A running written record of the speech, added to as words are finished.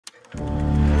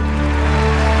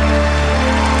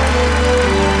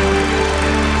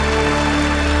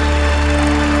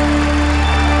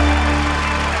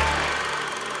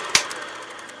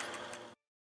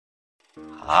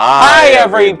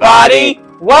everybody!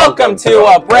 Welcome to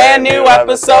a brand new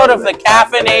episode of the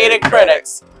Caffeinated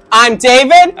Critics. I'm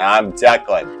David. I'm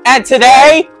Declan. And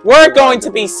today, we're going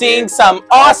to be seeing some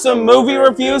awesome movie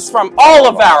reviews from all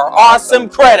of our awesome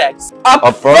critics.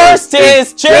 Up first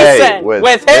is Jason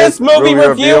with his movie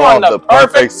review on The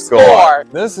Perfect Score.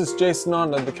 This is Jason on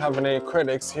the Caffeinated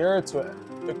Critics here to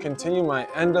continue my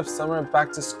end of summer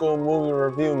back to school movie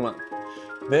review month.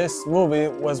 This movie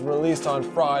was released on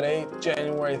Friday,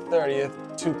 January 30th,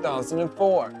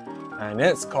 2004, and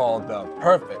it's called The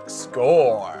Perfect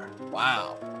Score.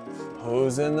 Wow.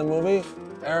 Who's in the movie?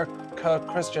 Erica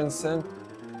Christensen,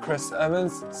 Chris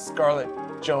Evans, Scarlett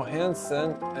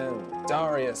Johansson, and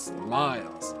Darius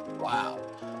Miles. Wow.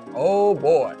 Oh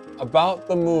boy. About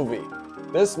the movie.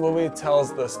 This movie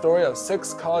tells the story of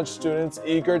 6 college students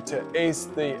eager to ace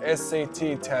the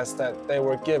SAT test that they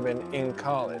were given in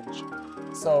college.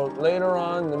 So later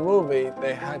on in the movie,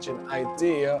 they hatch an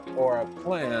idea or a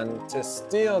plan to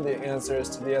steal the answers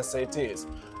to the SATs.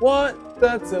 What?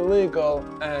 That's illegal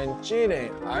and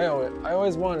cheating. I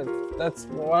always wanted, that's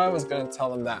what I was gonna tell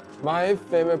them that. My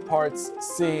favorite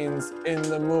scenes in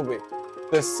the movie.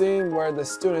 The scene where the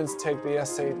students take the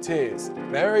SATs.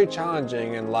 Very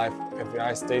challenging in life, if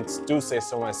I do say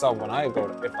so myself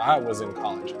if I was in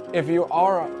college. If you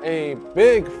are a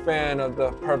big fan of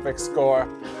The Perfect Score,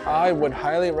 I would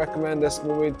highly recommend this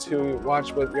movie to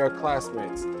watch with your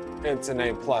classmates. It's an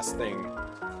A+ thing.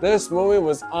 This movie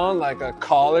was on like a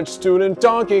college student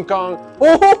Donkey Kong.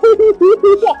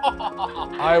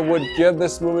 I would give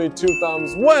this movie 2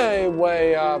 thumbs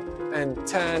way up and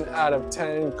 10 out of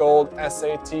 10 gold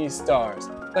SAT stars.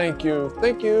 Thank you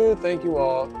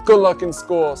all. Good luck in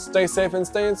school. Stay safe and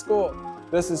stay in school.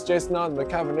 This is Jason on the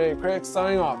Caffeinated Critics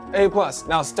signing off. A+.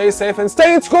 Now stay safe and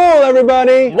stay in school,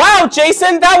 everybody! Wow,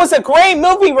 Jason, that was a great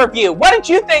movie review. What did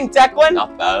you think, Declan?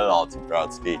 Not bad at all,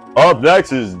 Brodsky. Up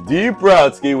next is D.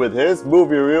 Brodsky with his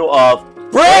movie review of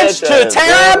Bridge to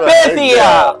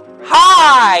Terabithia.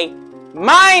 Hi,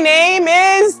 my name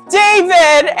is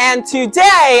David, and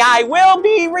today I will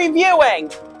be reviewing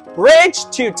Bridge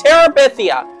to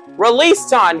Terabithia,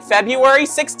 released on February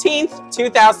 16th,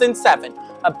 2007.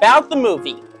 About the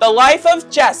movie. The life of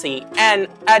Jesse, an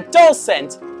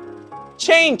adolescent,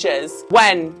 changes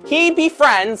when he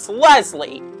befriends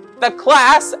Leslie, the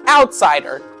class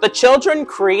outsider. The children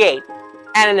create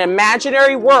an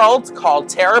imaginary world called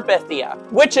Terabithia,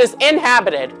 which is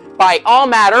inhabited by all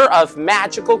manner of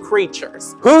magical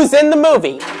creatures. Who's in the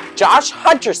movie? Josh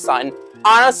Hutcherson,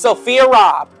 Anna Sophia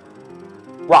Robb,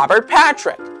 Robert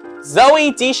Patrick,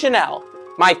 Zoe Deschanel.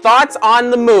 My thoughts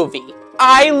on the movie.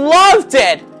 I loved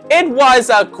it! It was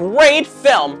a great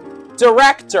film.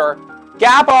 Director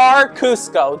Gabor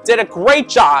Cusco did a great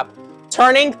job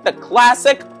turning the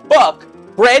classic book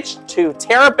Bridge to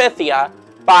Terabithia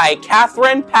by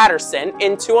Catherine Patterson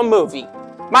into a movie.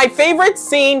 My favorite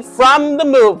scene from the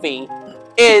movie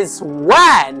is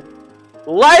when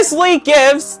Leslie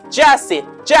gives Jess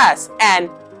an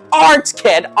art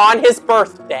kit on his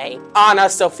birthday. Anna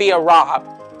Sophia Robb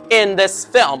in this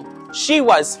film. She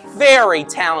was very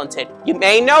talented. You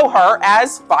may know her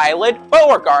as Violet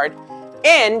Beauregard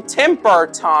in Tim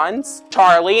Burton's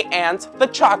Charlie and the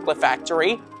Chocolate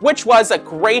Factory, which was a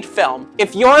great film.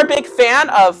 If you're a big fan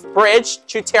of Bridge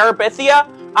to Terabithia,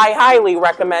 I highly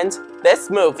recommend this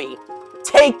movie.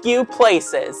 Take you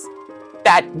places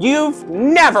that you've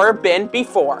never been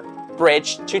before.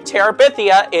 Bridge to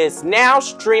Terabithia is now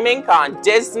streaming on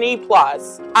Disney+.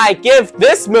 I give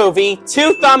this movie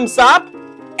 2 thumbs up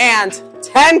and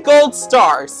 10 gold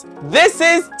stars. This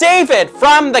is David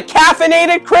from the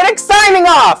Caffeinated Critics signing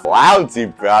off. Wow, D.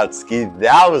 Brodsky,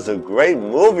 that was a great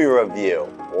movie review.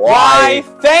 Why,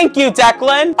 thank you,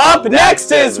 Declan. Up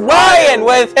next is Ryan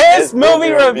with his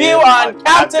movie review on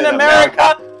Captain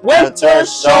America Winter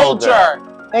Soldier.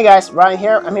 Hey guys, Ryan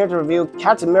here. I'm here to review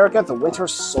Captain America the Winter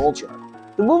Soldier.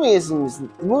 The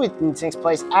movie takes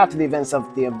place after the events of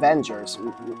the Avengers,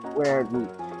 where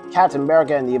Captain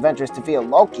America and the Avengers defeated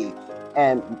Loki,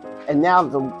 and now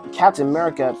the Captain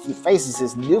America faces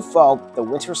his new foe, the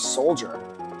Winter Soldier.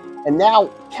 And now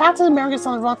Captain America's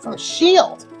on the run from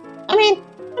S.H.I.E.L.D. I mean,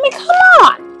 come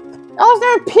on! That was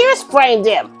their Pierce framed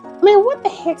him! I mean, what the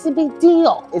heck's the big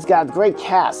deal? It's got a great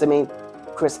cast. I mean,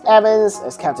 Chris Evans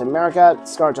as Captain America,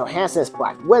 Scarlett Johansson as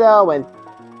Black Widow, and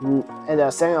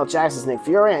Samuel Jackson as Nick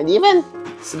Fury, and even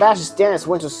Sebastian Stan as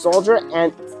Winter Soldier,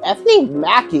 and Anthony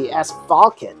Mackie as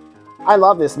Falcon. I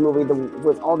love this movie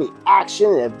with all the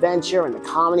action and adventure and the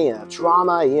comedy and the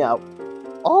drama, you know,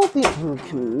 all the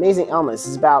amazing elements.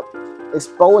 It's about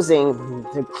exposing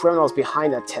the criminals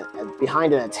behind an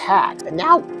attack. And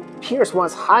now Pierce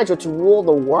wants Hydra to rule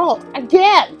the world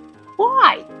again.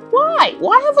 Why? Why?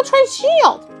 Why have a trade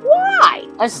shield? Why?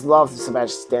 I just love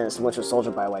Sebastian Stan's Winter Soldier,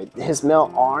 by the way. His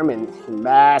metal arm and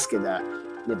mask and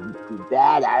the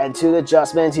bad attitude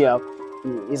adjustment, you know.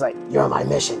 He's like, you're my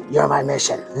mission, you're my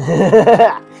mission.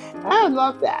 I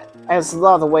love that. I just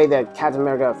love the way that Captain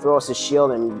America throws his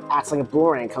shield and acts like a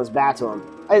boomerang and comes back to him.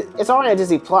 It's already on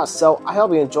Disney Plus, so I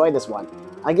hope you enjoyed this one.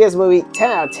 I give this movie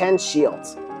 10 out of 10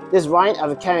 shields. This is Ryan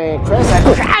of the Academy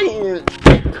Critics.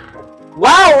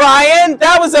 Wow, Ryan,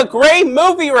 that was a great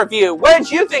movie review. What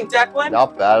did you think, Declan?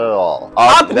 Not bad at all.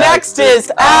 Up next is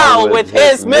Al with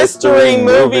his mystery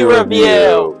movie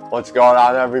review. What's going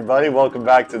on, everybody? Welcome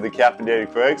back to the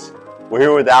Caffeinated Critics. We're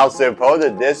here with Al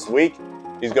Sampona. This week,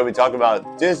 he's going to be talking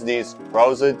about Disney's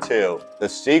Frozen 2, the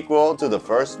sequel to the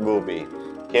first movie.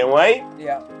 Can't wait?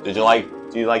 Yeah. Do you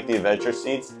like the adventure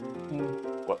scenes?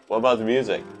 What about the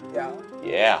music? Yeah.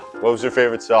 Yeah. What was your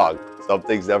favorite song? Some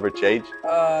Things Never Change? This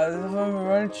one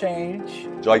we're gonna change.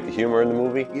 Did you like the humor in the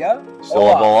movie? Yeah. Still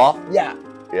love Olaf? Yeah.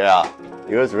 Yeah.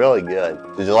 He was really good.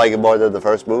 Did you like it more than the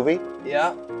first movie?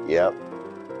 Yeah. Yep.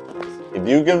 If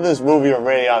you give this movie a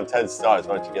rating out of 10 stars,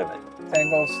 what would you give it? 10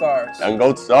 gold stars. 10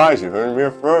 gold stars. You heard me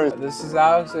here first. This is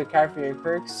Alex of the Caffeinated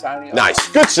Critics signing off. Nice.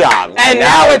 Good job. And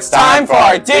now it's time for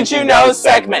our Did You Know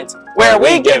segment, where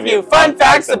we give you fun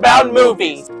facts about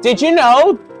movies. Did you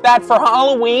know that for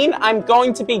Halloween, I'm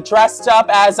going to be dressed up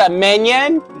as a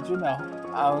minion? Did you know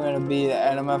I'm gonna be the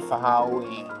enema for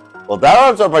Halloween? Well, that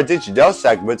wraps up our Did You Know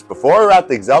segments. Before we wrap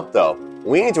things up, though,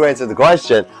 we need to answer the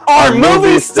question, Are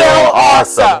movies still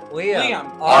awesome? Liam,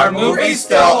 are movies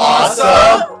still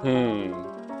awesome?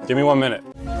 Give me 1 minute.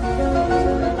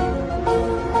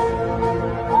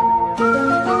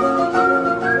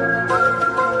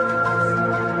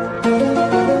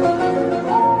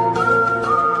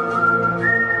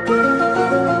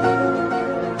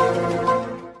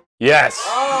 Yes.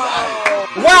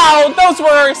 Wow, those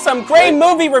were some great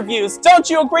movie reviews. Don't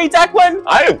you agree, Declan?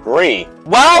 I agree.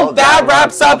 Well, that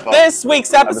wraps up this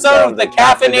week's episode of the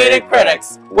Caffeinated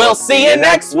Critics. We'll see you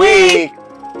next week.